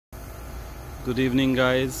Good evening,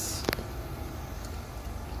 guys.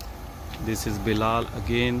 This is Bilal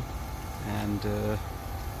again, and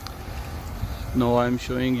now I'm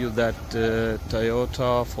showing you that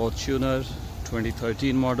Toyota Fortuner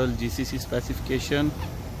 2013 model GCC specification.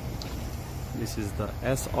 This is the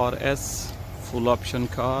SRS full option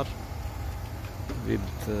car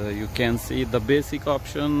with you can see the basic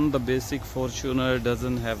option. The basic Fortuner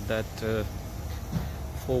doesn't have that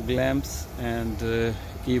fog lamps, and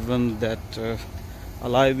even that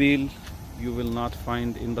alloy wheel you will not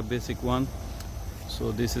find in the basic one.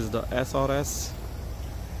 So this is the SRS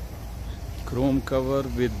chrome cover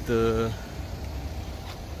with the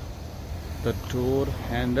door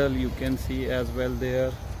handle, you can see as well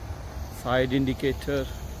there, side indicator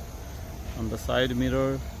on the side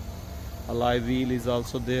mirror, alloy wheel is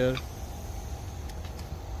also there.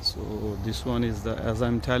 So this one is the, as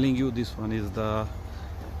I'm telling you, this one is the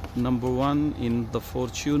number one in the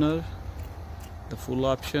Fortuner, the full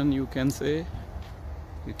option, you can say.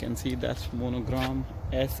 You can see that monogram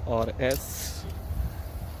SRS,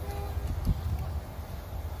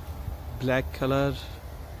 black color,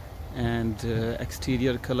 and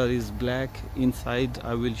exterior color is black. Inside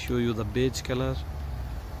I will show you the beige color.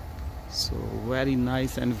 So very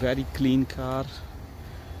nice and very clean car,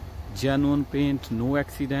 genuine paint, no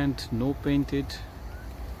accident, no painted.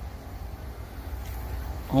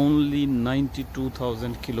 Only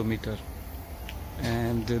 92,000 kilometers,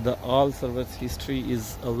 and the all service history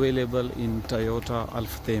is available in Toyota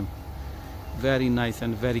Alpha. Very nice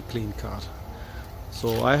and very clean car.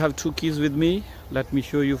 So I have two keys with me. Let me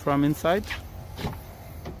show you from inside.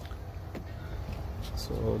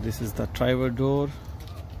 So this is the driver door.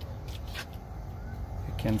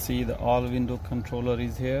 You can see the all window controller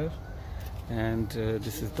is here, and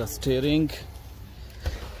this is the steering.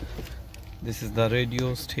 This is the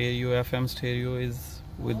radio, stereo, FM stereo is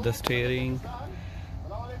with the steering,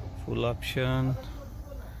 full option.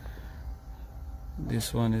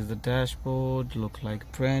 This one is the dashboard, look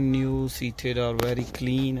like brand new. Seated are very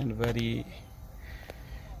clean and very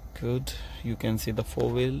good. You can see the four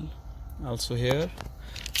wheel also here.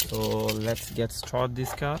 So let's get started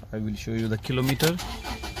this car. I will show you the kilometer.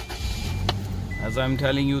 As I'm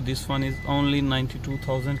telling you, this one is only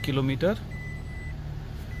 92,000 kilometers.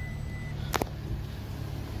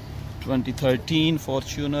 2013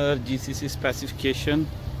 Fortuner GCC specification,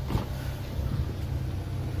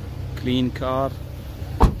 clean car.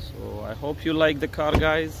 So I hope you like the car,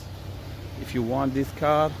 guys. If you want this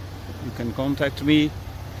car, you can contact me.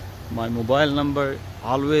 My mobile number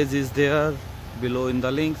always is there below in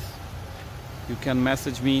the links. You can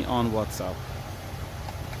message me on WhatsApp.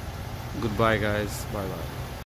 Goodbye, guys. Bye bye.